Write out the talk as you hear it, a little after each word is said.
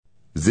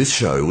This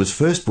show was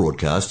first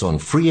broadcast on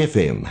Free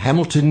FM,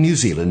 Hamilton, New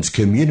Zealand's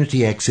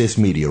community access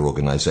media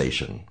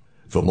organisation.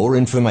 For more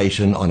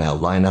information on our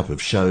lineup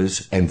of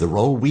shows and the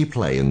role we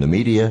play in the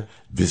media,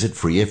 visit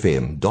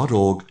freefm.org.nz.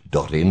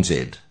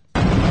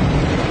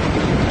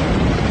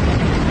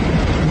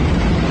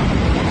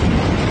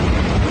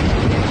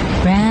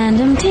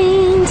 Random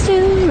teens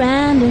do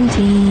random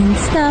teen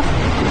stuff.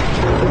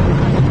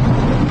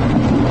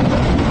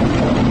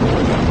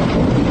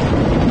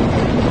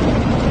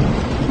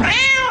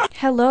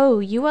 Hello,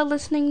 you are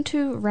listening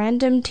to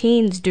Random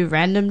Teens Do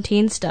Random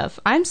Teen Stuff.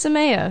 I'm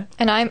Samaya.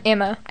 And I'm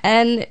Emma.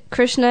 And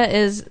Krishna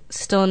is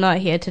still not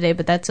here today,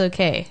 but that's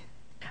okay.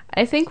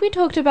 I think we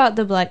talked about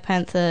the Black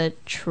Panther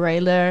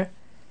trailer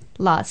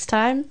last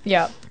time.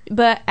 Yeah.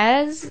 But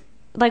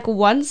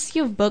once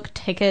you've booked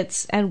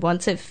tickets and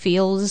once it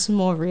feels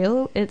more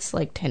real, it's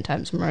 10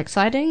 times more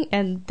exciting,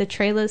 and the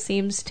trailer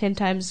seems 10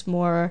 times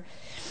more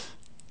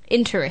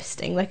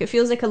interesting. It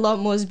feels like a lot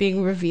more is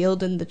being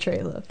revealed in the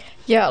trailer.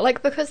 Yeah,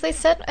 because they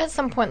said at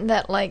some point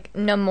that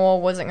Namor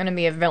wasn't going to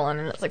be a villain,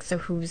 and it's so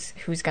who's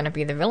going to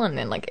be the villain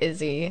then? Is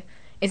he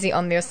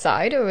on their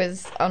side, or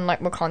is on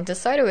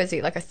Wakanda's side, or is he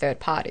a third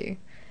party?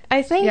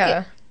 I think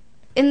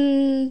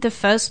in the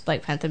first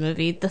Black Panther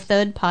movie, the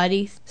third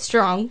party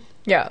strong.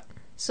 Yeah.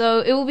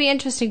 So it will be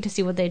interesting to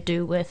see what they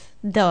do with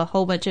the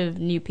whole bunch of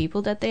new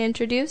people that they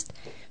introduced.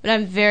 But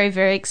I'm very,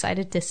 very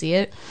excited to see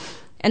it.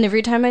 And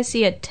every time I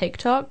see a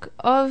TikTok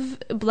of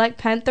Black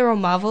Panther or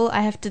Marvel,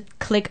 I have to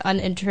click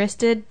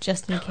uninterested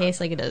just in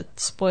case I get a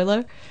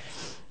spoiler.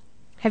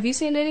 Have you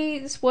seen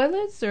any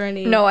spoilers or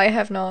any? No, I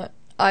have not.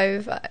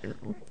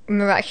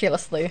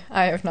 Miraculously,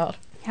 I have not.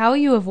 How are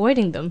you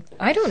avoiding them?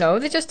 I don't know.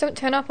 They just don't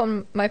turn up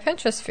on my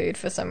Pinterest feed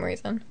for some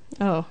reason.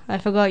 Oh, I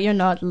forgot you're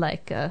not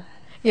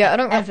Yeah, I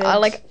don't.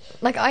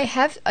 I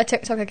have a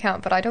TikTok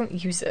account, but I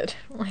don't use it.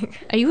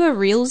 Are you a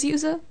Reels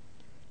user?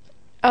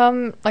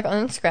 On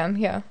Instagram,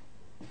 yeah.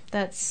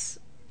 That's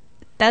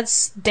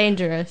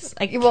dangerous.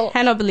 I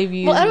cannot believe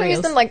you use I don't Reels.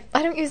 use them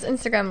I don't use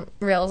Instagram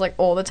Reels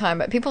all the time,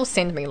 but people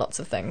send me lots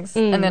of things,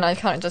 and then I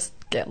kind of just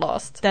get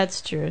lost. That's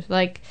true.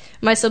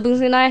 My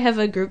siblings and I have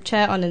a group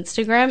chat on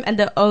Instagram, and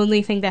the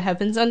only thing that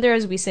happens on there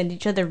is we send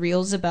each other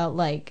Reels about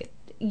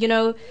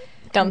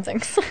dumb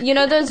things. You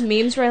know those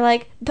memes where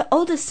the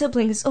oldest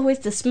sibling is always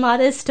the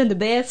smartest and the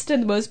best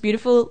and the most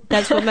beautiful?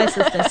 That's what my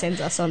sister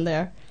sends us on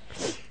there.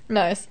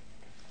 Nice.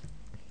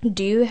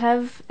 Do you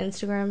have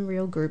Instagram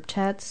Reel group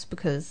chats?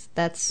 Because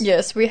that's...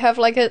 Yes, we have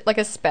a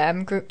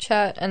spam group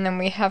chat, and then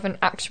we have an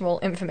actual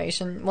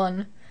information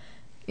one.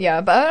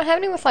 Yeah, but I don't have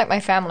any with my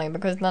family,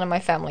 because none of my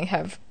family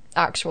have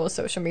actual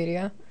social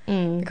media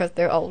because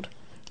they're old.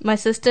 My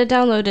sister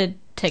downloaded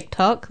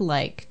TikTok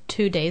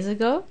 2 days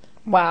ago.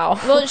 Wow.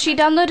 Well, she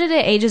downloaded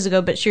it ages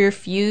ago, but she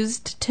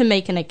refused to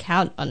make an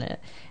account on it.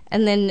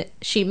 And then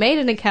she made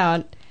an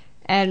account,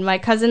 and my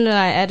cousin and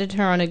I added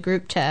her on a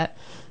group chat.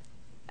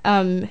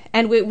 And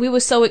we were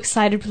so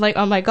excited,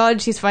 oh my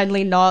god, she's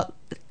finally not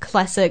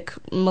classic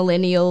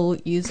millennial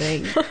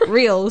using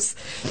Reels.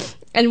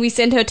 And we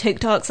send her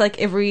TikToks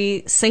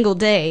every single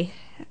day,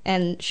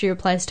 and she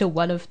replies to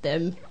one of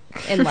them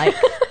in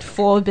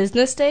 4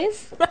 business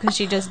days, because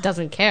she just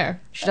doesn't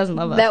care. She doesn't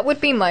love it. That would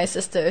be my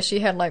sister. She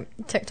had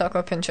TikTok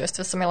or Pinterest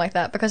or something like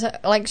that, because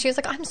she was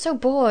I'm so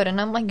bored,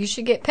 and I'm you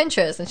should get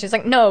Pinterest, and she's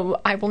no,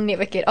 I will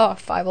never get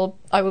off. I will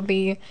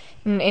be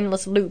in an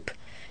endless loop.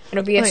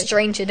 It'll be a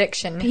strange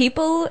addiction.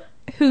 People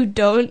who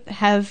don't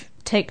have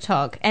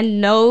TikTok and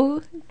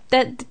know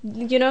that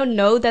they're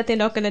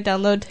not going to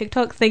download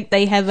TikTok think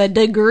they have a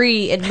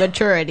degree in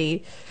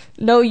maturity.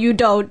 No, you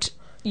don't.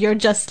 You're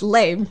just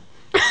lame.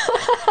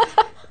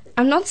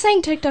 I'm not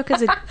saying TikTok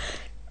is a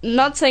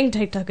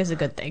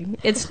good thing.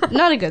 It's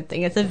not a good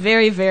thing. It's a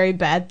very, very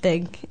bad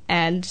thing,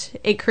 and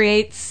it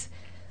creates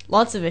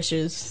lots of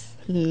issues.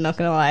 I'm not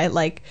gonna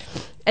lie,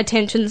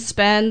 attention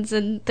spans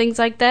and things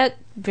like that.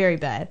 Very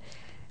bad.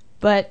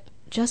 But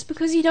just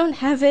because you don't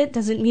have it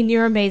doesn't mean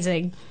you're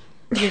amazing.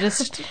 You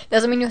just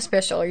doesn't mean you're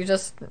special. You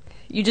just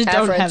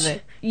don't have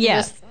it. Yeah,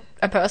 you're just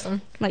a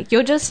person.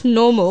 You're just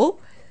normal.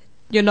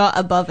 You're not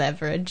above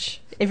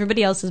average.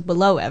 Everybody else is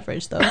below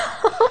average, though.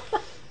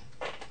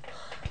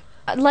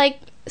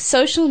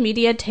 Social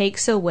media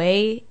takes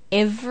away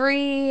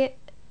every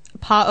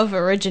part of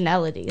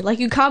originality.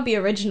 You can't be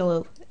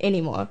original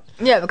anymore.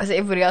 Yeah, because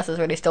everybody else has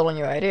already stolen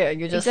your idea.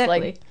 You're just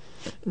exactly.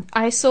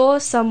 I saw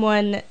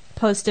someone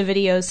post a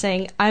video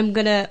saying,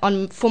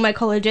 for my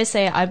college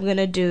essay, I'm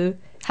gonna do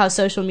how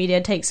social media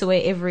takes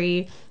away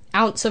every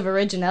ounce of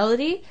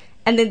originality,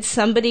 and then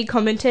somebody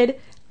commented,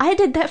 I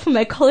did that for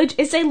my college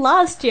essay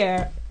last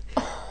year.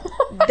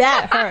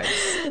 That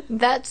hurts.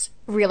 That's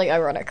really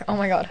ironic. Oh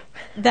my god.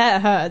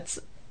 That hurts.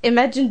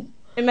 Imagine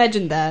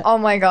that. Oh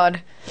my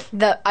god.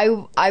 That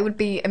I would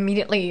be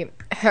immediately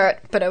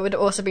hurt, but it would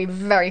also be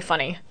very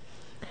funny.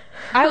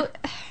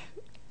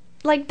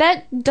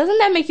 That doesn't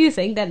that make you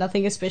think that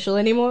nothing is special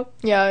anymore?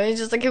 Yeah,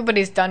 it's just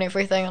everybody's done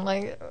everything,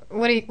 and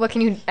what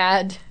can you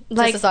add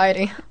to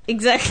society?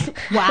 Exactly.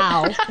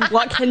 Wow.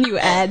 What can you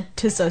add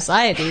to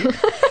society?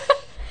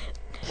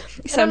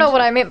 I don't know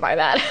what I meant by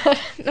that.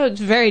 No,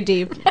 it's very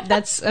deep.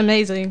 That's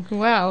amazing.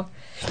 Wow.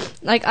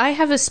 Like, I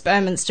have a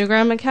spam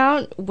Instagram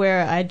account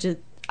where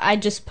I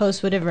just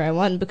post whatever I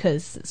want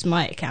because it's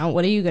my account.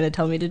 What are you going to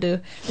tell me to do?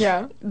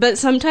 Yeah. But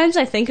sometimes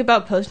I think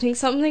about posting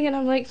something and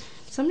I'm like,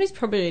 somebody's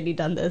probably already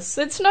done this.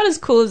 It's not as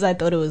cool as I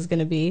thought it was going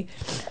to be.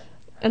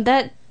 And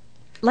that,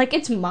 like,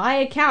 it's my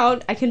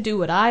account. I can do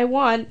what I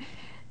want.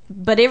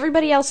 But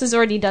everybody else has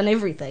already done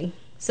everything.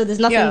 So there's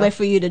nothing left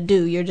for you to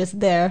do. You're just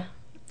there.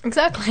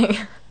 Exactly.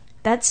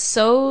 That's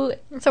so...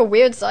 It's a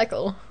weird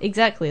cycle.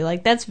 Exactly.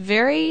 Like, that's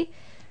very...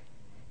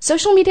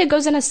 Social media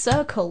goes in a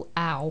circle.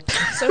 Ow.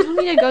 Social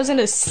media goes in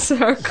a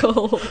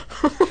circle.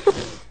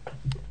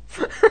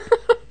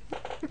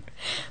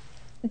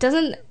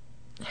 Doesn't...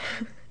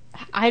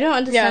 I don't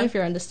understand if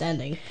you're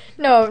understanding.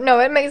 No,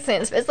 it makes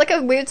sense. It's like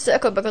a weird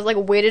circle because, like,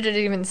 where did it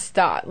even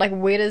start? Like,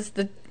 where does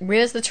the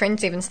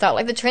trends even start?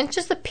 Like, the trends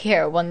just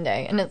appear one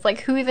day, and it's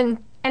like, who even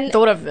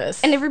thought of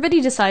this? And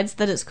everybody decides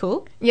that it's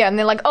cool. Yeah, and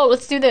they're like, oh,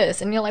 let's do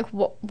this, and you're like,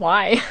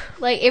 why?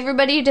 Like,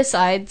 everybody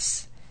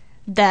decides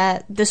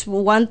that this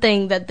one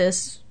thing that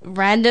this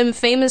random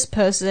famous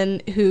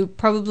person who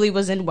probably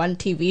was in one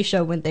TV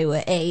show when they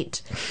were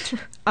 8,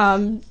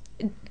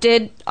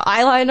 did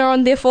eyeliner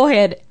on their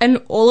forehead,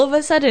 and all of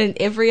a sudden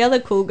every other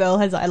cool girl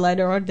has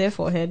eyeliner on their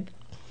forehead.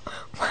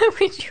 Why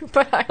would you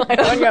put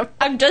eyeliner on your...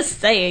 I'm just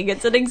saying,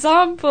 it's an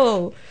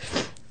example.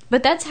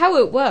 But that's how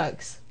it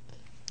works.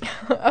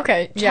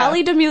 Okay, yeah.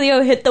 Charlie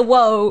D'Amelio hit the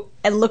whoa,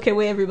 and look at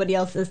where everybody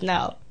else is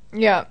now.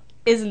 Yeah.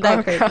 Isn't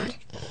that crazy? God.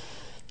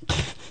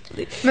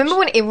 Remember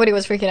when everybody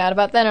was freaking out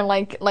about that and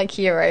like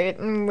here, right?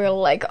 And we were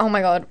like, oh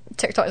my god,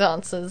 TikTok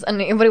dances,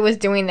 and everybody was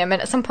doing them,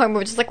 and at some point we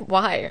were just like,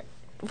 why?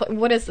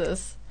 What is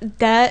this?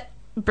 That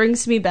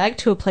brings me back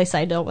to a place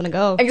I don't want to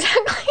go.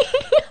 Exactly.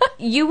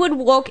 You would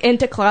walk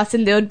into class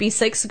and there would be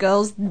 6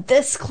 girls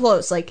this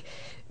close, like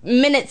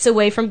minutes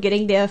away from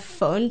getting their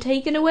phone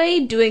taken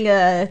away, doing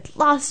a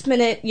last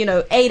minute, 8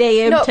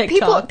 a.m.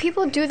 TikTok.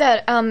 People do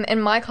that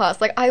in my class.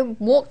 Like, I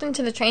walked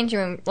into the changing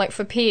room, like,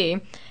 for PE,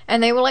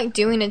 and they were, like,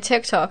 doing a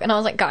TikTok, and I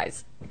was like,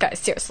 guys,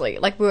 seriously,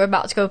 like, we were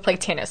about to go play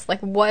tennis. Like,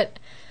 what?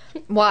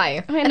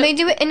 Why? I mean, and they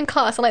do it in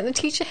class, and, like, the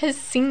teacher has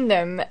seen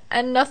them,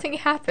 and nothing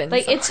happens.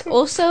 Like, it's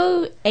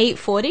also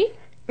 8:40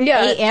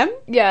 a.m.?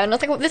 Yeah, and I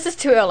was like, well, this is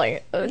too early.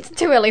 It's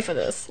too early for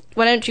this.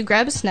 Why don't you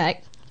grab a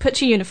snack,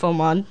 put your uniform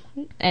on,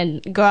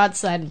 and go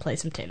outside and play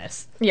some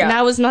tennis? Yeah.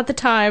 Now is not the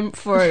time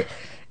for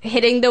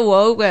hitting the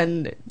wall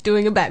and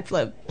doing a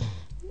backflip.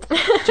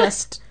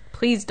 Just,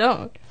 please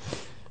don't.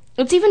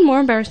 It's even more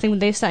embarrassing when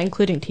they start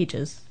including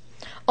teachers.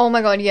 Oh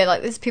my god, yeah,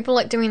 like, there's people,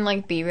 like, doing,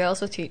 like,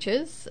 B-reels with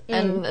teachers,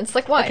 and it's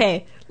like, why?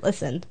 Okay,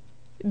 listen.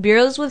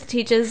 B-reels with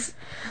teachers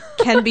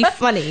can be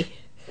funny.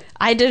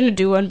 I didn't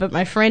do one, but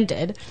my friend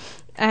did.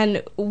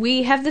 And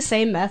we have the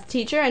same math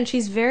teacher, and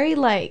she's very,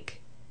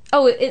 like...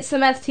 Oh, it's the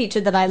math teacher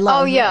that I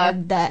love. Oh, yeah.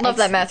 That Love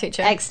that math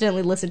teacher.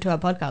 Accidentally listened to our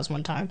podcast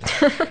one time.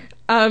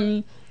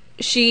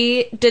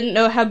 She didn't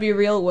know how Be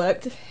Real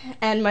worked,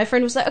 and my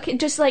friend was like, okay,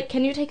 just, like,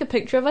 can you take a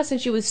picture of us? And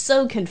she was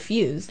so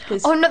confused.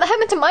 Oh, no, that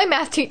happened to my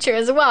math teacher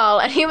as well,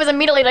 and he was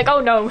immediately like,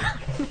 oh, no,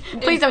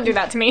 please don't do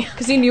that to me.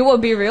 Because he knew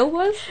what Be Real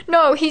was?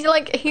 No,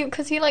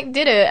 because he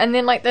did it, and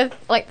then, like,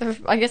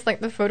 I guess, like,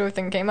 the photo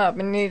thing came up,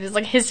 and it was,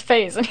 like, his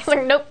face, and he's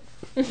like, nope.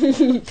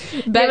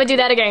 Never do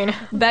that again.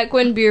 Back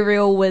when Be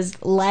Real was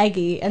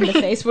laggy and the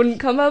face wouldn't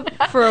come up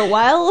for a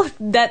while,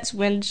 that's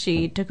when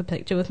she took a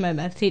picture with my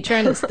math teacher,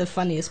 and it's the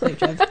funniest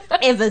picture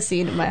I've ever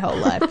seen in my whole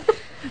life.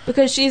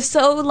 Because she's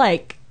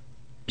like,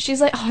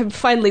 oh, I'm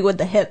finally with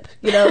the hip,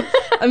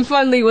 I'm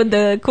finally with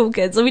the cool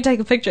kids. Let me take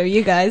a picture of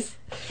you guys.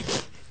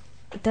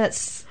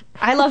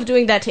 I love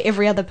doing that to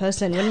every other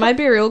person. When my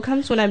Be Real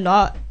comes when I'm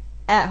not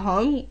at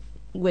home,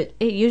 it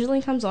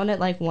usually comes on at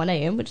like 1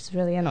 a.m., which is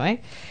really annoying.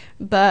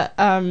 But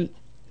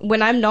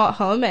when I'm not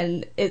home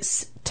and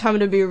it's time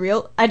to Be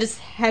Real, I just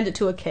hand it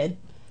to a kid.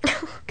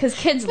 Because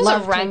kids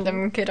love a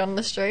random kid on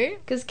the street.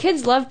 Because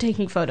kids love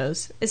taking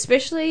photos,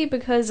 especially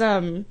because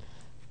on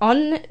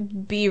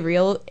Be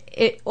Real,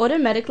 it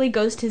automatically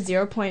goes to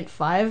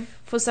 0.5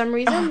 for some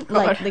reason.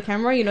 Like the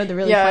camera, the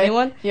really funny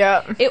one.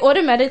 Yeah. It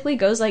automatically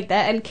goes like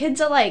that, and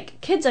kids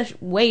are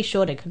way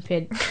shorter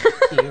compared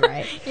to you,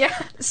 right? Yeah.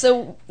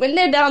 So when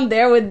they're down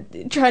there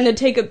trying to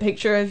take a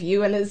picture of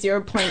you and a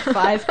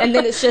 0.5, and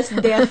then it's just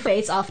their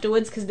face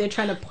afterwards because they're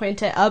trying to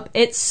point it up,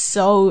 it's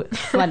so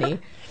funny.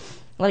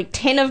 Like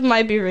 10 of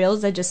my Be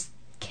Reals are just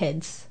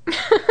kids.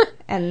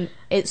 And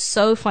it's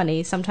so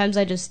funny. Sometimes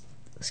I just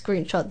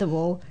screenshot them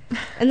all.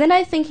 And then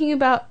I think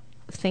about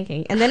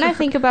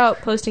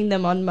posting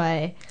them on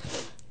my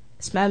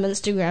spam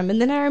Instagram, and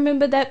then I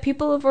remember that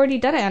people have already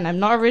done it, and I'm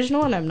not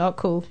original and I'm not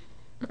cool.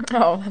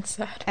 Oh, that's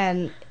sad.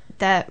 And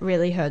that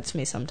really hurts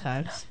me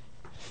sometimes.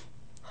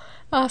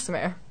 Oh,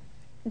 Samir.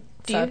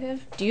 Do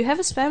you have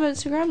a spam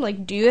Instagram?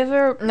 Like, do you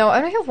ever... No, I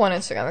only have one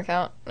Instagram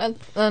account,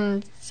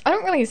 and I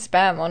don't really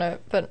spam on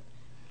it, but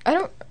I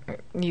don't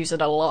use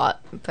it a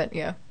lot, but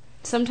yeah.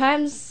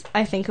 Sometimes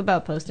I think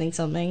about posting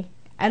something,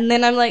 and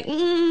then I'm like,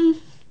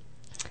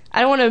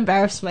 I don't want to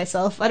embarrass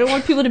myself. I don't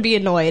want people to be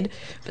annoyed.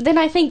 But then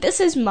I think this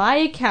is my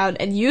account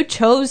and you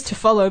chose to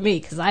follow me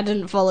because I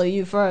didn't follow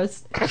you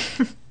first.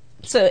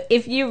 So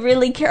if you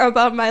really care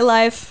about my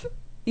life,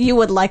 you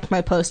would like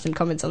my post and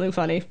comment something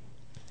funny.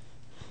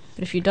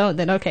 But if you don't,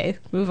 then okay,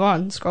 move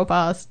on, scroll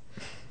past.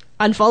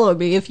 Unfollow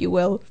me if you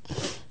will.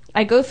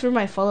 I go through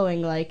my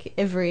following like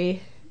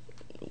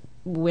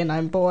when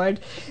I'm bored.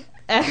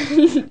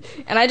 And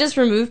I just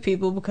remove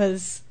people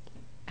because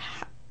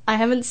I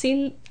haven't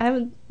seen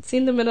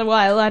them in a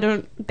while.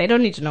 They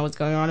don't need to know what's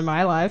going on in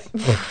my life.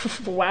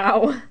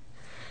 Wow.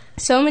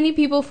 So many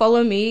people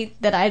follow me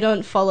that I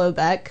don't follow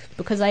back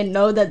because I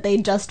know that they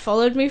just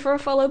followed me for a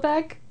follow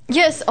back.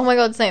 Yes, oh my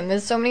god, same.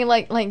 There's so many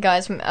like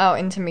guys from our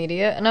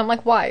intermediate, and I'm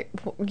like, why?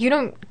 You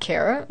don't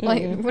care?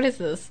 Like, what is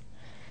this?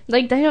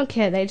 Like, they don't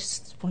care, they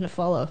just want to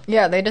follow.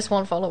 Yeah, they just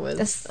want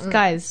followers.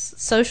 Guys,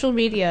 social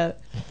media...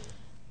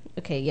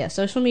 Okay, yeah,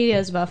 social media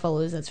is about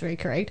followers, that's very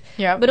correct.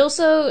 Yeah. But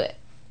also,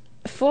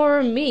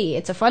 for me,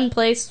 it's a fun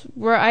place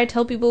where I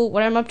tell people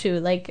what I'm up to.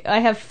 Like, I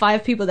have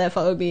 5 people that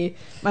follow me.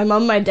 My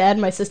mom, my dad,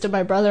 my sister,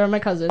 my brother, and my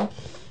cousin.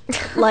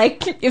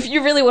 Like, if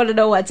you really want to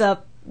know what's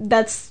up,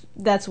 that's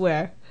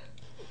where.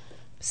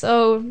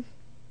 So,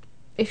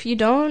 if you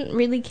don't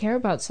really care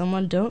about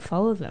someone, don't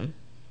follow them.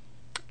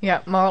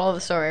 Yeah, moral of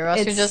the story, or else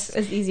It's you just...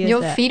 as easy as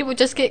your that. feed would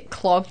just get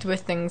clogged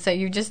with things that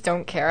you just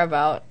don't care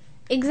about.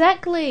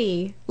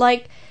 Exactly.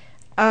 Like,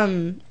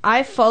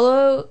 I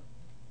follow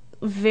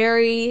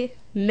very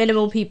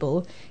minimal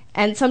people,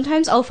 and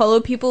sometimes I'll follow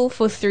people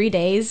for 3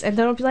 days, and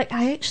then I'll be like,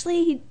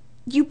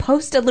 you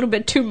post a little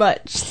bit too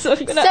much, so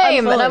I'm gonna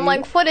Same, unfollow and I'm you.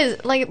 like, what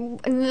is... Like,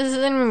 this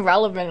is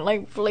irrelevant.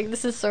 Like,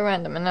 this is so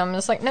random. And I'm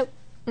just like, nope,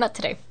 not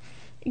today.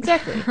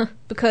 Exactly.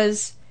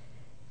 Because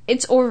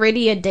it's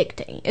already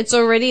addicting. It's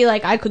already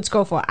like I could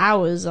scroll for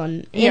hours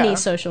on any Yeah.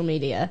 social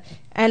media.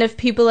 And if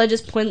people are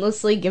just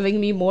pointlessly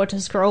giving me more to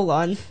scroll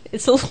on,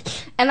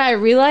 and I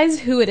realize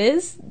who it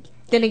is,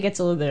 then it gets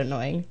a little bit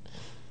annoying.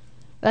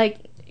 Like,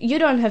 you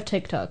don't have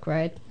TikTok,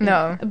 right?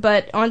 No.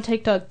 But on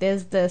TikTok,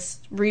 there's this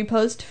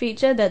repost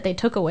feature that they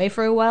took away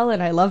for a while,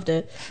 and I loved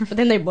it. But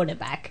then they brought it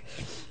back.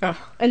 Ugh.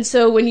 And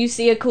so when you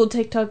see a cool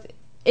TikTok,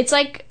 it's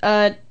like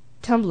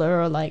Tumblr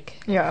or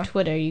like Yeah.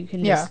 Twitter. You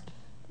can just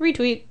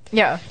retweet.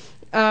 Yeah.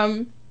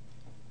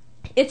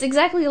 It's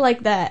exactly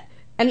like that.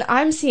 And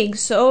I'm seeing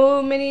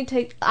so many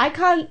I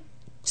can't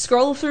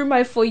scroll through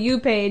my For You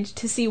page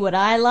to see what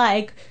I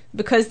like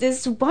because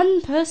there's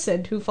one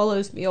person who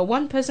follows me or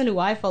one person who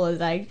I follow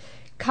that I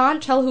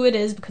can't tell who it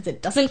is because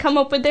it doesn't come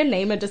up with their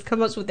name. It just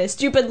comes up with their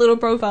stupid little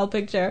profile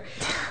picture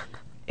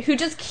who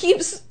just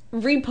keeps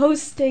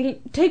reposting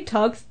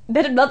TikToks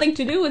that have nothing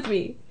to do with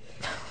me.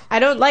 I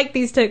don't like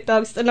these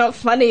TikToks. They're not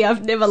funny.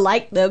 I've never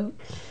liked them.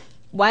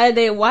 Why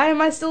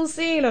am I still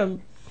seeing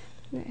them?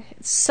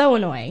 It's so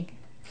annoying.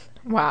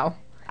 Wow.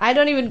 I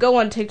don't even go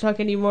on TikTok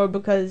anymore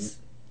because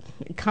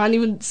I can't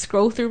even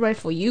scroll through my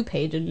For You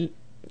page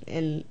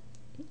and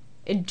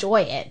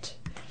enjoy it.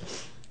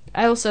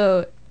 I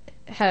also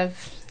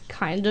have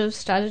kind of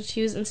started to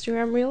use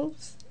Instagram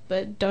Reels,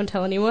 but don't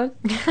tell anyone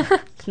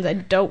because I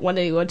don't want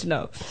anyone to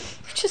know.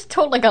 You just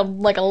told like a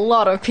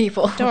lot of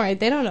people. Don't worry,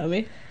 they don't know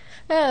me.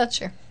 Yeah, that's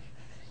true.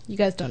 You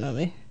guys don't know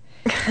me.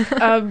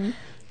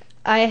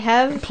 I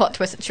have... Plot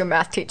twist, it's your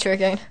math teacher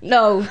again.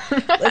 No.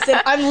 Listen,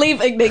 I'm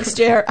leaving next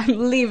year.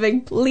 I'm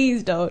leaving.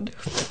 Please don't.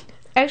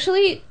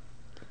 Actually,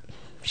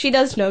 she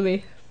does know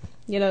me.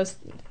 You know,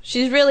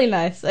 she's really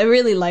nice. I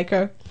really like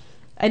her.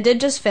 I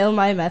did just fail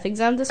my math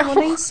exam this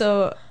morning,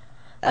 so...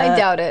 I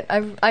doubt it.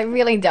 I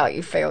really doubt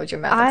you failed your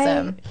math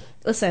exam.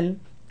 Listen,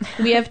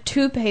 we have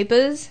 2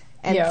 papers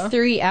and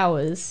 3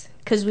 hours.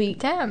 Because we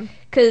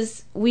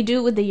do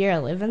it with the year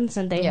 11s,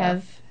 and they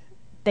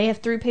have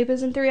 3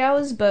 papers in 3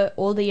 hours, but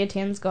all the year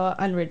 10s got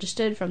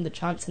unregistered from the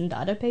chance and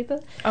data paper.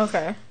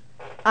 Okay.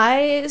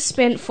 I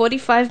spent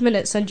 45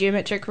 minutes on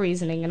geometric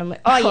reasoning, and I'm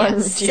like, oh yeah,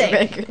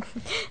 sick.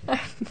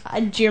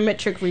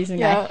 Geometric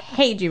reasoning. Yeah. I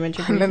hate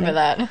geometric I reasoning. remember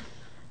that.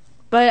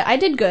 But I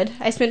did good.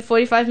 I spent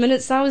 45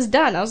 minutes and I was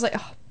done. I was like,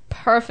 oh,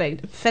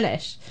 perfect,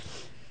 finished.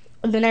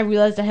 And then I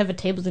realized I have a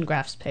tables and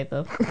graphs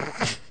paper.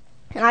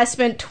 And I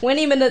spent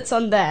 20 minutes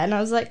on that, and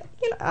I was like,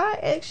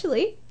 I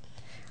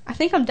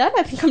think I'm done.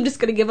 I think I'm just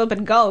going to give up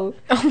and go.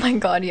 Oh my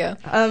god, yeah.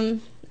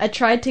 I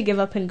tried to give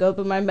up and go,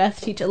 but my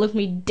math teacher looked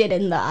me dead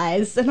in the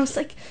eyes, and I was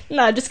like,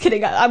 no, just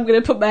kidding. I'm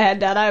going to put my head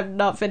down. I'm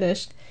not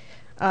finished.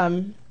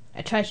 I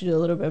tried to do a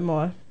little bit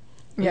more.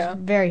 It was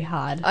very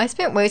hard. I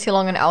spent way too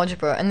long on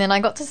algebra, and then I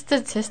got to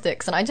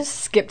statistics, and I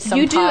just skipped some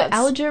parts. You do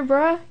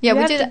algebra? Yeah, You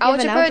we have did to give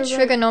an algebra,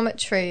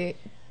 trigonometry,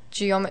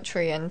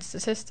 geometry, and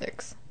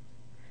statistics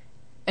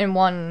in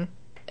one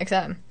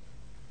exam.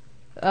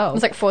 Oh. It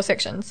was like 4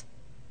 sections.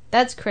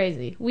 That's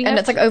crazy. And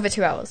it's like over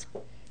 2 hours.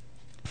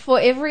 For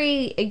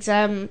every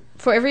exam,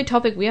 for every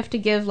topic, we have to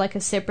give like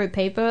a separate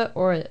paper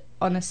or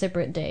on a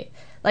separate day.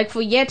 Like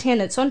for year 10,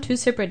 it's on 2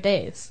 separate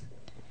days.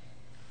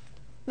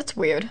 That's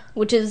weird.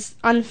 Which is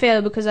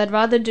unfair because I'd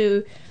rather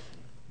do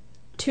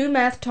 2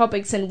 math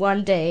topics in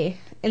one day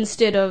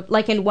instead of,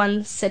 like, in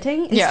one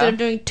sitting, Yeah. instead of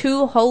doing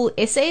 2 whole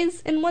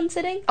essays in one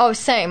sitting. Oh,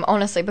 same,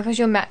 honestly, because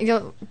your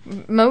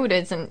mode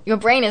isn't, your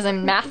brain is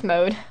in math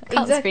mode. I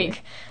can't Exactly.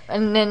 speak.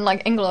 And then,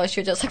 like, English,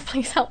 you're just like,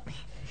 please help me.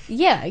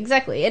 Yeah,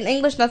 exactly. In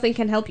English, nothing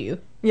can help you.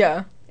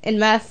 Yeah, In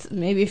math,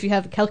 maybe if you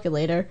have a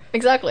calculator.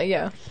 exactly,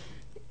 yeah.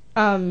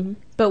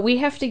 But we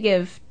have to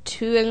give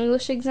 2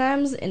 English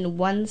exams in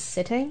one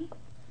sitting.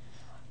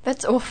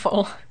 That's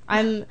awful.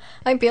 I'm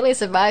I barely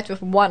survived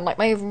with one. Like,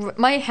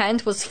 my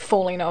hand was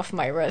falling off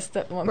my wrist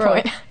at one Bro.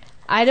 point.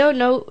 I don't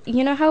know.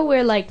 You know how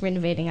we're like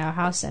renovating our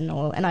house and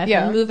all, and I've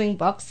Yeah. been moving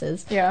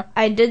boxes. Yeah.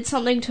 I did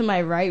something to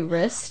my right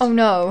wrist Oh,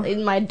 no.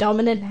 in my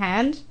dominant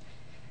hand,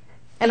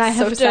 and I That's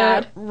so have to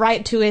sad.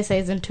 write 2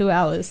 essays in 2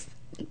 hours.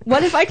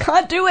 What if I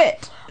can't do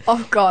it?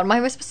 Oh, God, my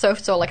wrist was so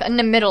sore. Like, in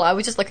the middle, I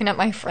was just looking at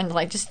my friend,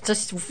 like, just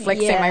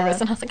flexing my Yeah.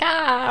 wrist, and I was like,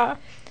 ah!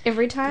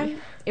 Every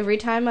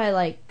time I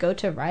like go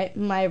to write,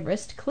 my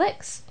wrist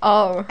clicks,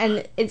 Oh.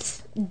 and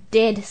it's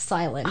dead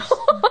silent,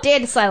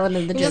 dead silent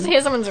in the You gym. just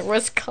hear someone's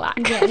wrist clack.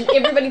 Yeah, and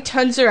everybody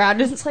turns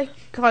around and it's like,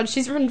 God,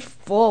 she's written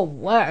 4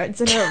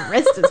 words and her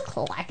wrist is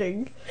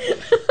clacking.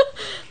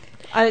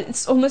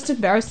 It's almost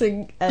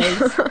embarrassing as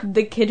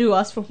the kid who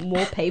asked for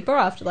more paper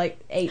after like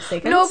 8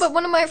 seconds. No, but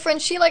one of my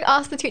friends, she, like,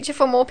 asked the teacher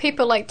for more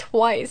paper, like,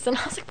 twice, and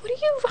I was like, what are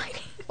you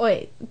writing?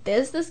 Wait,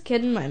 there's this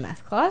kid in my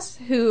math class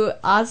who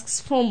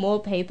asks for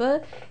more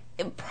paper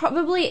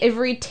probably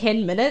every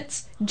 10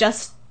 minutes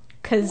just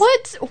because...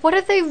 What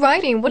are they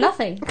writing? What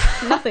Nothing.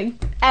 Nothing.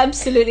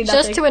 Absolutely nothing.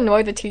 Just to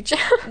annoy the teacher.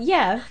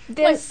 Yeah,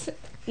 there's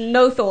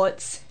no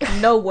thoughts,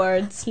 no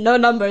words, no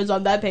numbers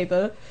on that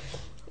paper.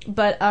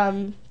 But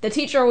the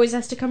teacher always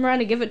has to come around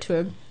and give it to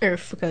him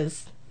Oof.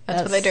 because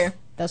That's what they do.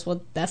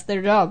 That's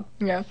their job.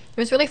 Yeah. It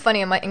was really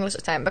funny in my English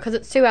exam because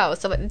it's 2 hours,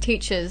 so, like, the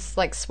teachers,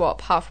 like,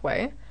 swap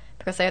halfway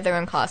because they have their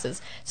own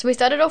classes. So we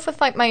started off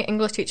with, like, my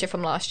English teacher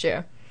from last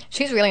year.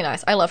 She's really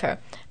nice. I love her.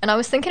 And I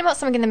was thinking about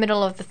something in the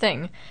middle of the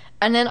thing,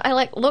 and then I,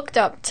 like, looked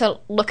up to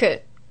look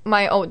at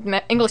my old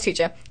English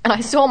teacher, and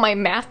I saw my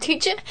math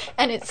teacher,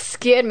 and it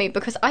scared me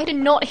because I did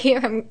not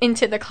hear him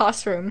into the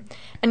classroom,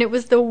 and it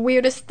was the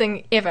weirdest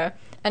thing ever,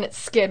 and it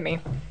scared me.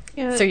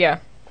 So, yeah.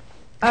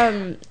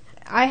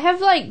 I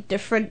have like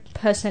different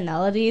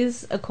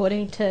personalities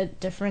according to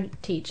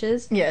different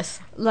teachers. Yes.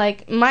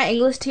 Like my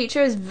English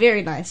teacher is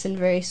very nice and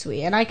very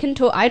sweet, and I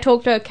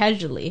talk to her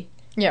casually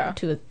Yeah.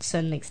 to a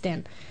certain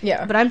extent.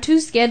 Yeah. But I'm too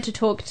scared to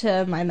talk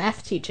to my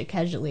math teacher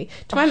casually.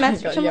 To my Oh my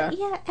math God, teacher, I'm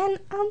yeah. like, yeah, and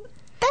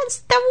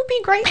that will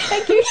be great.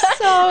 Thank you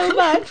so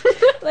much.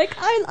 Like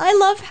I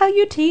love how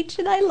you teach,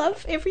 and I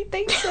love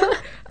everything. So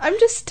I'm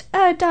just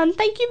done.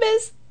 Thank you,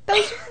 Miss. That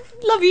was,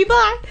 love you.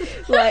 Bye.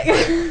 Like,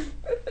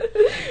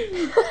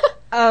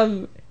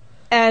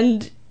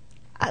 and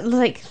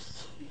like,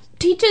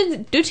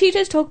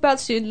 teachers talk about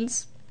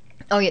students?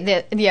 Oh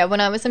yeah, when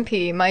I was in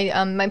PE,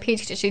 my PE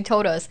teacher, she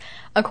told us,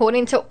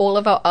 according to all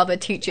of our other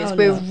teachers, Oh,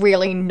 we're no.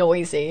 really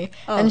noisy,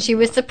 Oh. and she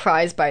was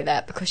surprised by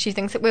that because she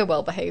thinks that we're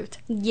well behaved.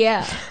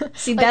 Yeah.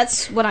 See,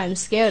 that's what I'm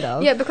scared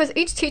of. Yeah, because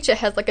each teacher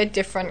has like a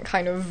different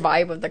kind of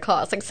vibe of the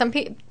class. Like some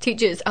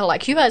teachers are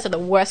like, "You guys are the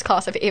worst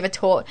class I've ever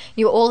taught.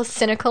 You're all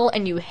cynical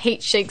and you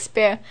hate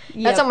Shakespeare."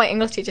 Yep. That's what my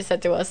English teacher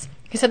said to us.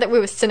 He said that we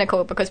were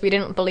cynical because we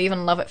didn't believe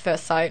in love at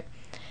first sight.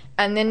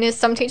 And then there's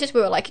some teachers who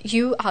were like,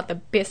 "You are the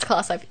best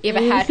class I've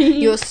ever had.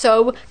 You're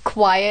so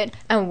quiet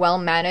and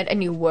well-mannered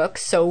and you work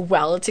so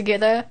well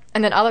together."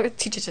 And then other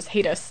teachers just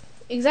hate us.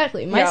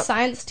 Exactly. My Yep.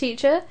 science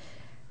teacher,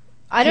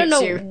 I don't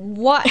Hates know you.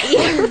 what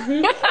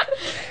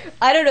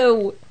I don't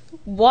know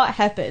what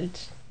happened.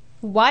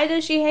 Why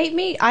does she hate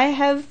me? I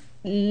have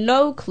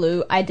no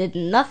clue. I did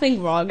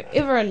nothing wrong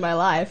ever in my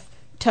life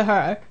to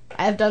her.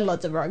 I have done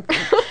lots of wrong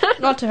things.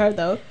 Not to her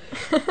though.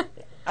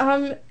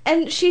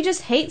 And she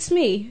just hates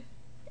me.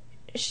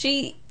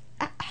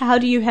 How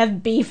do you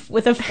have beef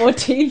with a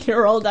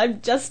 14-year-old?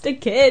 I'm just a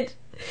kid.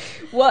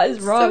 What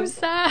is wrong? So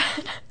sad.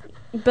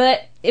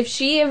 But if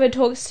she ever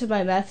talks to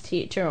my math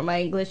teacher or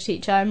my English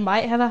teacher, I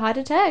might have a heart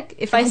attack.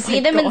 If I Oh see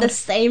my them in the God.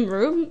 same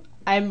room,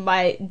 I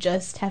might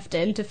just have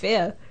to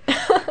interfere.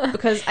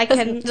 Because I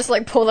can... just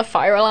like pull the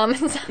fire alarm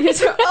inside.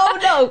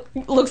 Oh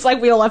no! Looks like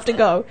we all have to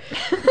go.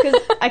 Because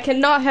I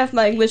cannot have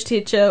my English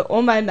teacher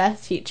or my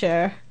math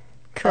teacher...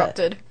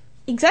 Corrupted.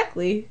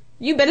 Exactly.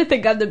 You better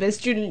think I'm the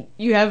best student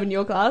you have in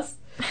your class.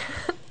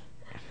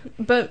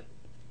 But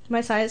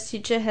my science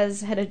teacher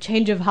has had a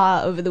change of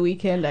heart over the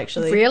weekend,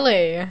 actually.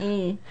 Really?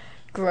 Mm.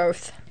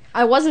 Growth.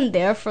 I wasn't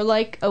there for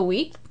like a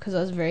week because I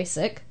was very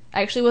sick.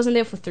 I actually wasn't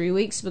there for 3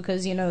 weeks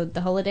because, you know,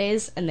 the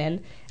holidays, and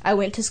then I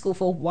went to school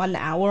for 1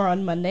 hour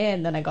on Monday,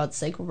 and then I got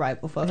sick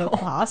right before her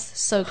class.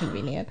 So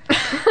convenient.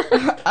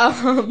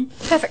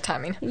 Perfect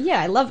timing. Yeah,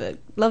 I love it.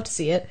 Love to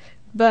see it.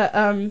 But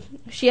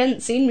she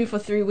hadn't seen me for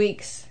 3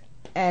 weeks,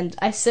 and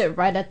I sit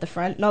right at the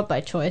front, not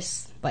by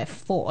choice, by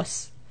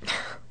force.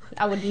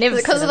 I would never.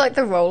 Is it because sit of up- like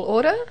the roll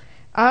order?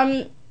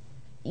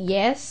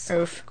 Yes.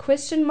 Oof.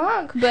 Question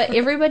mark. But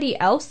everybody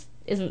else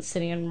isn't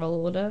sitting in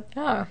roll order.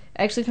 Oh.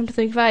 Actually, come to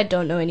think of it, I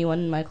don't know anyone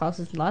in my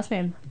class's last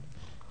name.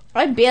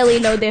 I barely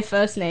know their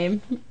first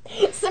name.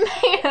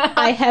 Samaya.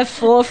 I have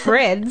 4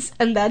 friends,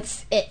 and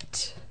that's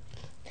it.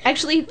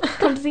 Actually,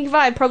 come to think of it,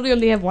 I probably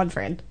only have 1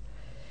 friend.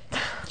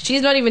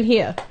 She's not even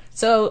here,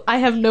 so I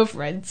have no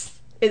friends.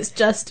 It's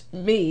just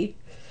me.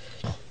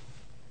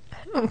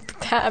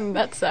 Damn,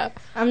 that's sad.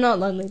 I'm not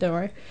lonely, don't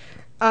worry.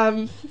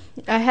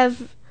 I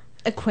have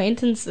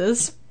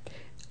acquaintances.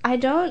 I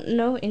don't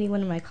know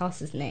anyone in my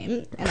class's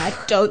name, and I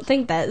don't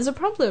think that is a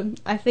problem.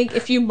 I think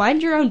if you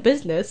mind your own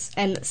business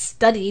and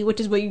study, which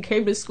is what you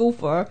came to school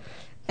for,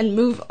 and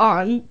move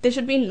on, there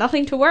should be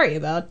nothing to worry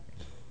about.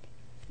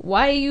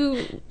 Why are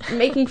you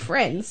making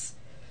friends?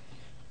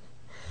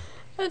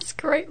 That's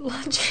great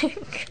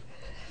logic.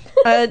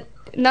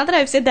 Now that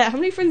I've said that, how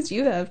many friends do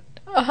you have?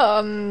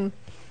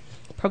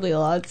 Probably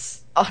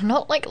lots. Oh,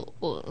 not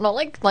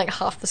like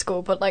half the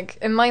school, but like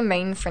in my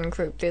main friend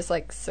group, there's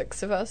like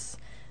 6 of us,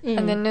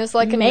 and then there's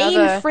like Main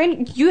another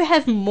friend? You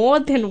have more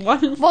than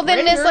one. Well, then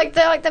friend there's group? like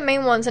they're like the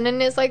main ones, and then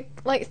there's like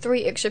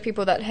 3 extra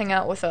people that hang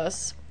out with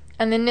us,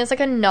 and then there's like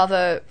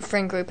another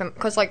friend group,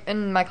 because like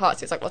in my class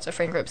there's like lots of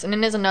friend groups, and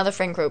then there's another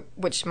friend group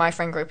which my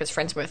friend group is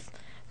friends with,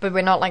 but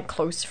we're not like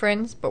close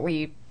friends, but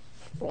we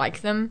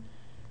like them.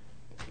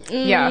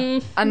 Yeah,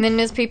 and then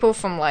there's people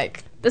from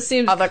like This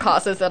seems other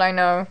classes that I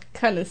know.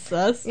 kind of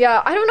sus.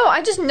 Yeah, I don't know.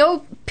 I just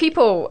know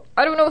people.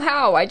 I don't know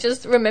how. I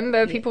just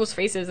remember people's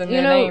faces and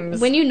their names.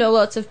 When you know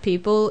lots of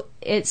people,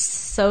 it's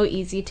so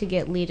easy to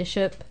get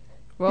leadership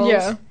roles.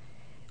 Yeah.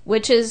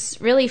 Which is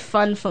really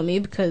fun for me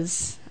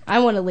because I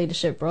want a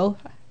leadership role.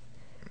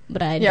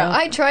 But I Yeah, don't.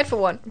 I tried for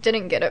one.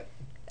 Didn't get it.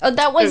 Oh,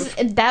 that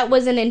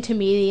was an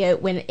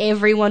intermediate when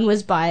everyone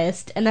was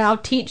biased, and our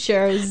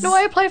teachers. No,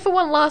 I applied for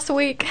one last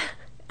week.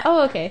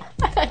 Oh, okay.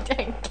 I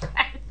didn't get it.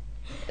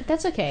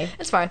 That's okay.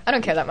 It's fine. I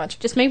don't care that much.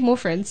 Just make more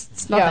friends.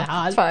 It's not that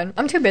hard. It's fine.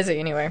 I'm too busy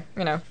anyway,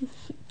 you know.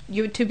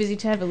 You were too busy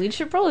to have a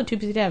leadership role, or too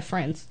busy to have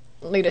friends?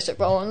 Leadership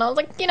role, and I was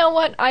like, you know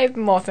what? I have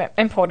more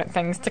important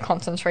things to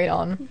concentrate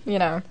on, you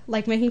know.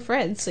 Like making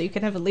friends, so you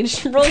can have a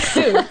leadership role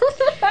too.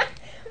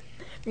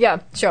 Yeah,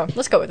 sure.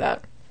 Let's go with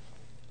that.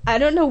 I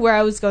don't know where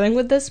I was going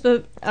with this,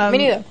 but Me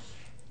neither.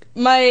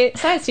 my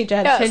science teacher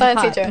had a change science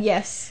of heart. teacher.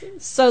 Yes,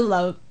 so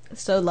love,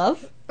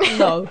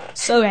 no,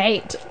 so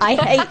hate. I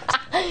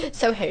hate.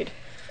 So hate.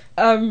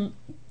 And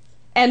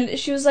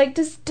she was like,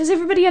 "Does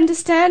everybody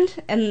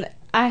understand?" And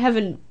I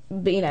haven't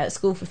been at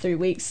school for 3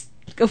 weeks.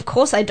 Of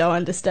course, I don't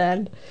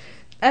understand.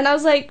 And I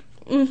was like,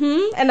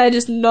 "Mm-hmm," and I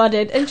just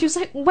nodded. And she was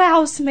like,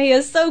 "Wow,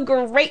 Samaya, so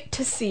great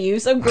to see you.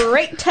 So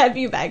great to have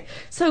you back.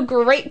 So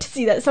great to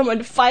see that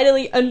someone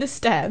finally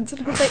understands."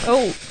 And I was like,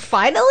 "Oh,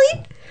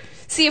 finally?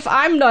 See, if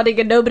I'm nodding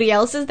and nobody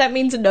else is, that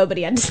means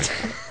nobody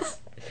understands."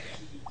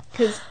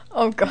 Because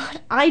Oh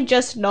god. I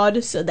just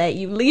nod so that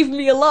you leave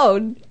me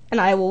alone,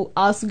 and I will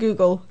ask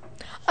Google.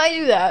 I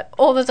do that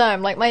all the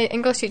time. Like, my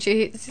English teacher,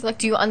 he's like,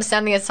 do you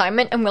understand the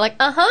assignment? And we're like,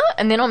 uh-huh.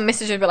 And then on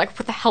messages, we're like,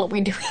 what the hell are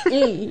we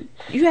doing?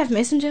 You have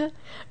Messenger?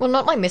 Well,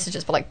 not like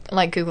messages, but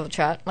like Google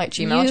Chat, like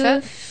Gmail You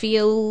chat.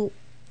 feel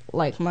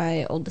like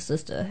my older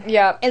sister.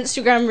 Yeah.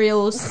 Instagram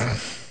Reels,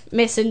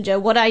 Messenger.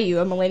 What are you,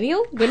 a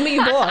millennial? When were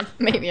you born?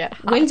 Maybe, yeah.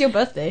 When's your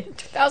birthday?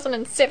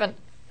 2007.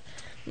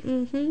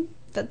 Mm-hmm.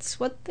 That's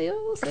what they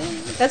all say.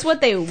 That's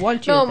what they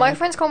want you No, to my think.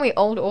 friends call me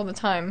old all the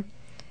time.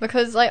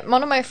 Because, like,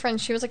 one of my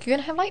friends, she was like, you're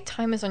gonna have, like,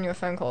 timers on your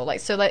phone call. Like,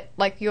 so,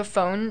 like your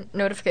phone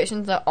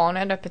notifications are on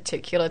at a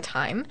particular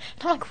time.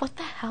 And I'm like, what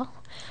the hell?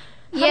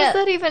 How Yeah. does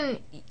that even...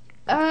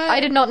 I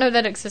did not know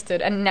that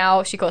existed. And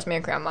now she calls me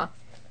a grandma.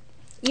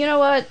 You know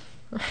what?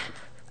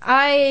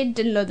 I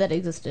didn't know that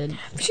existed.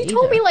 She either.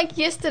 told me, like,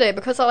 yesterday,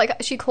 because,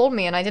 she called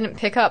me and I didn't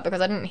pick up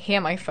because I didn't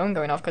hear my phone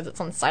going off because it's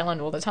on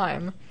silent all the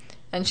time.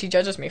 And she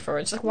judges me for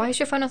it. She's like, why is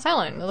your phone on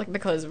silent? I was like,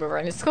 because we're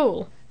in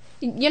school.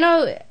 You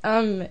know,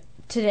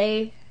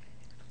 today,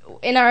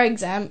 in our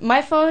exam,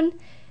 my phone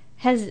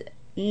has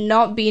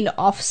not been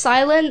off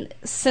silent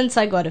since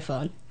I got a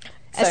phone.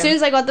 As Same. soon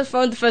as I got the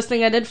phone, the first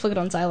thing I did, flick it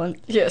on silent.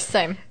 Yeah,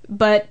 same.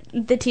 But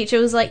the teacher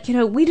was like,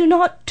 we do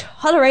not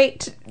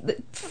tolerate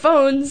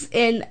phones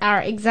in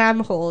our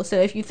exam hall.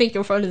 So if you think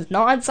your phone is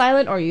not on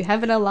silent or you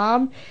have an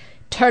alarm,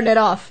 turn it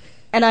off.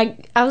 And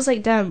I was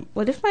like, damn,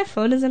 what if my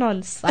phone isn't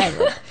on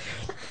silent?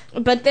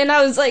 But then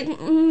I was like,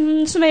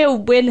 Samaya,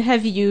 when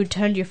have you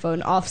turned your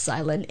phone off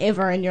silent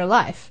ever in your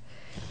life?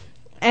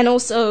 And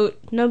also,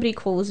 nobody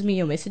calls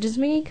me or messages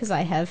me because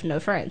I have no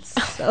friends.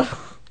 So,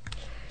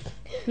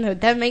 no,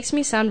 that makes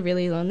me sound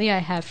really lonely. I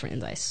have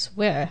friends, I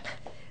swear.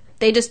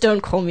 They just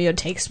don't call me or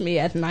text me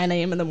at 9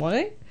 a.m. in the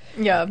morning.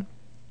 Yeah.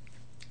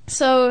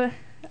 So,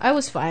 I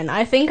was fine.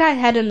 I think I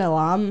had an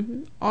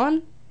alarm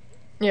on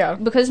Yeah.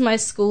 because my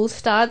school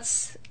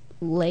starts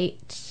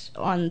late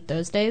on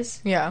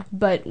Thursdays. Yeah.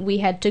 But we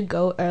had to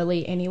go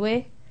early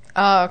anyway.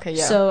 Oh, okay,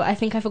 yeah. So I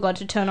think I forgot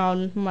to turn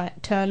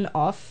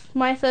off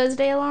my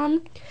Thursday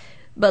alarm.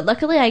 But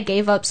luckily I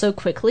gave up so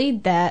quickly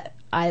that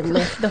I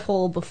left the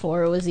hall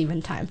before it was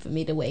even time for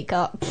me to wake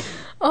up.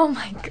 Oh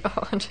my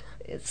god.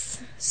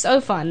 It's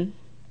so fun.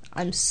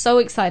 I'm so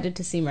excited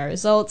to see my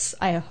results.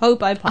 I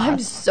hope I pass. I'm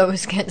so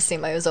scared to see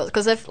my results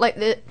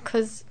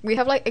because we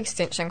have like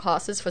extension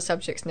classes for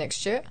subjects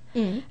next year,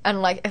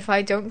 and like if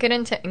I don't get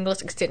into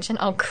English extension,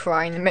 I'll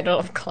cry in the middle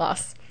of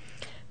class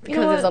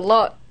because there's a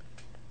lot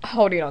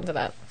holding on to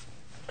that.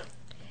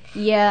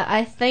 Yeah,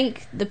 I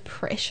think the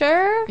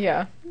pressure.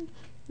 Yeah.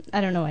 I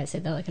don't know why I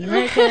said that like an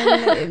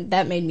American.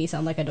 That made me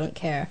sound like I don't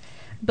care.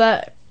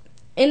 But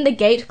in the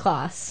GATE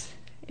class,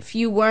 if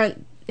you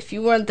weren't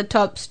the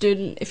top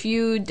student, if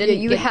you didn't,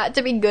 you had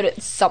to be good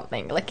at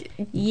something. Like,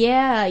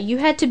 yeah, you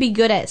had to be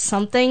good at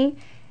something,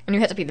 and you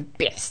had to be the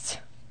best.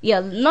 Yeah,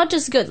 not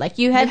just good. Like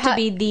you had to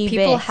be the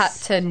people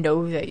best. had to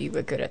know that you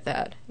were good at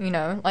that. You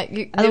know,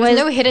 like there was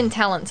no hidden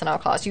talents in our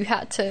class. You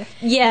had to,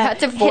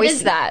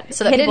 voice that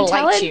so that people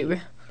liked you.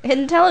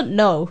 Hidden talent?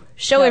 No.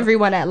 Show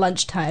everyone at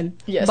lunchtime.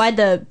 Yes. By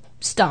the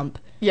stump.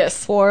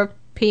 Yes. 4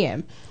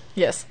 p.m.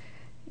 Yes.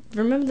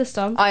 Remember the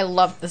stump? I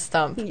loved the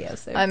stump.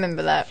 Yes. I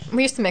remember that.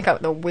 We used to make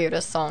up the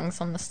weirdest songs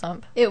on the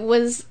stump. It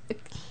was...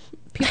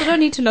 People don't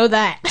need to know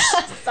that.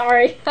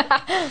 Sorry.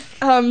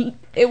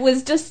 It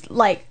was just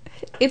like...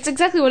 It's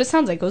exactly what it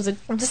sounds like. It was a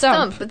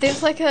stump. But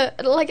there's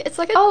it looks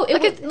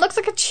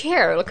like a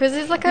chair because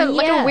there's like a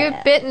weird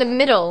bit in the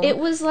middle. It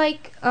was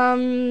like I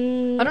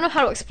don't know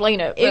how to explain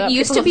it. It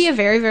used to be a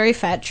very, very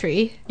fat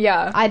tree.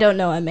 Yeah. I don't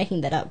know. I'm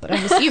making that up, but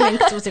I'm assuming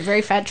because it was a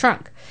very fat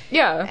trunk.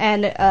 Yeah.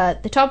 And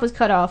the top was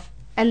cut off,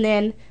 and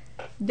then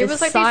there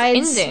was like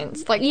these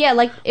indents. Like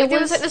there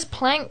was like this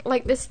plank,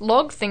 like this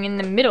log thing in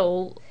the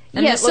middle.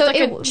 And it looked like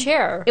a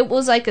chair. It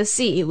was like a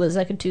seat. It was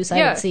like a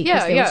two-sided seat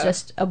because there was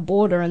just a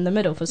border in the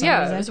middle for some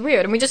reason. Yeah, it was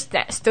weird. And we just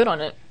stood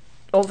on it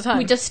all the time.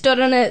 We just stood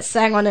on it,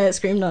 sang on it,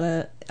 screamed on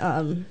it.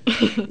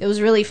 It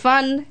was really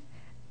fun.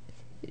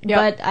 Yep.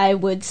 But I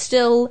would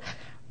still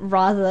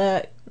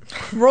rather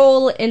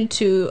crawl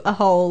into a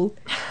hole,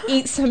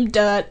 eat some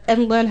dirt,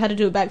 and learn how to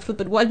do a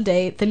backflip in one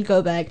day than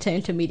go back to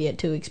intermediate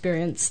to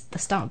experience the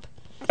stump.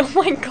 Oh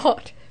my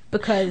god.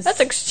 Because... That's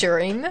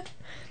extreme.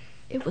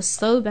 It was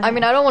so bad. I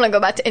mean, I don't want to go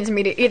back to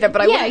intermediate either,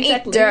 but I wouldn't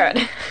eat dirt.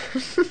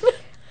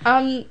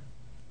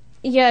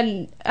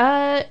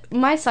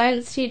 My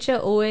science teacher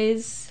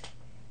always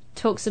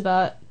talks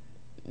about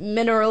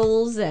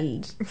minerals,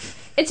 and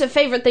it's a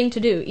favorite thing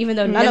to do, even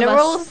though none of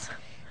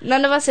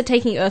us are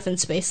taking Earth and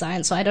space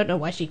science, so I don't know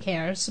why she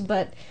cares,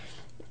 but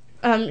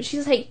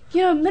she's like,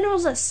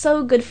 minerals are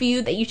so good for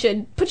you that you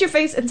should put your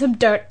face in some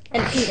dirt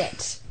and eat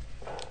it.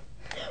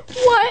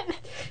 What?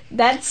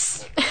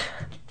 That's...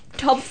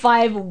 top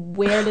 5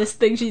 weirdest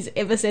things she's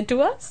ever said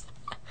to us.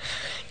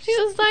 She's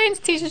a science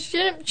teacher.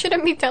 She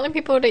shouldn't be telling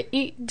people to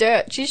eat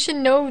dirt. She should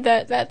know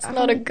that that's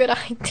not a good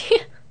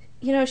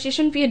idea. She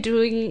shouldn't be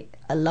doing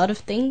a lot of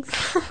things.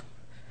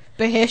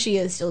 But here she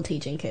is still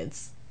teaching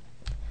kids.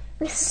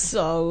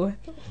 So,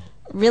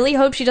 really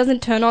hope she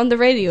doesn't turn on the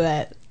radio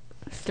at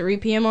 3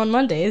 p.m. on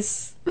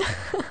Mondays.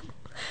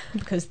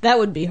 Because that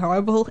would be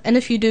horrible. And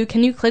if you do,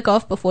 can you click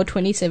off before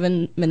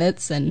 27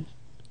 minutes and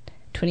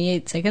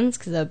 28 seconds,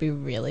 because that would be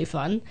really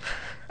fun.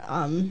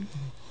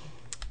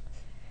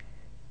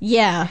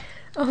 Yeah.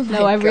 Oh my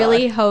no, I God.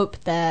 really hope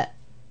that...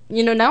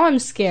 now I'm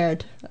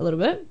scared a little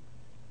bit.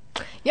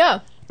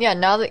 Yeah. Yeah,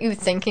 now that you're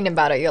thinking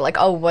about it, you're like,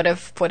 oh, what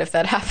if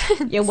that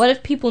happens? Yeah, what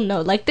if people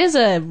know? Like, there's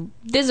a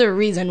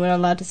reason we're not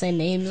allowed to say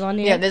names on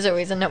here. Yeah, there's a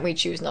reason that we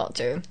choose not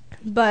to.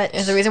 But...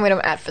 there's a reason we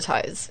don't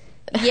advertise.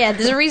 Yeah,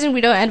 there's a reason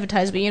we don't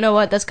advertise, but you know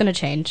what? That's gonna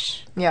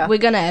change. Yeah. We're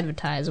gonna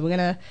advertise.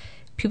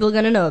 People are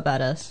gonna know about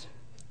us.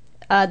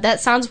 That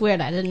sounds weird.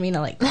 I didn't mean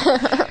to like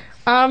that.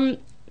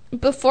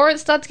 Before it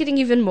starts getting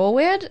even more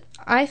weird,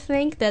 I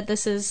think that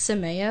this is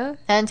Samaya.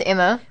 And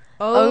Emma.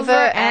 Over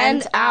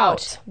and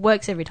out.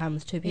 Works every time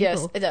with 2 people.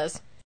 Yes, it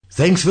does.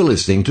 Thanks for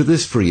listening to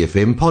this Free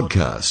FM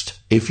podcast.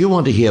 If you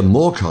want to hear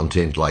more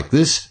content like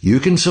this, you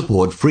can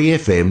support Free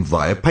FM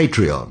via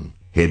Patreon.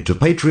 Head to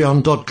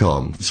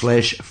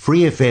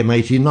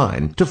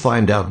patreon.com/freefm89 to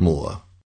find out more.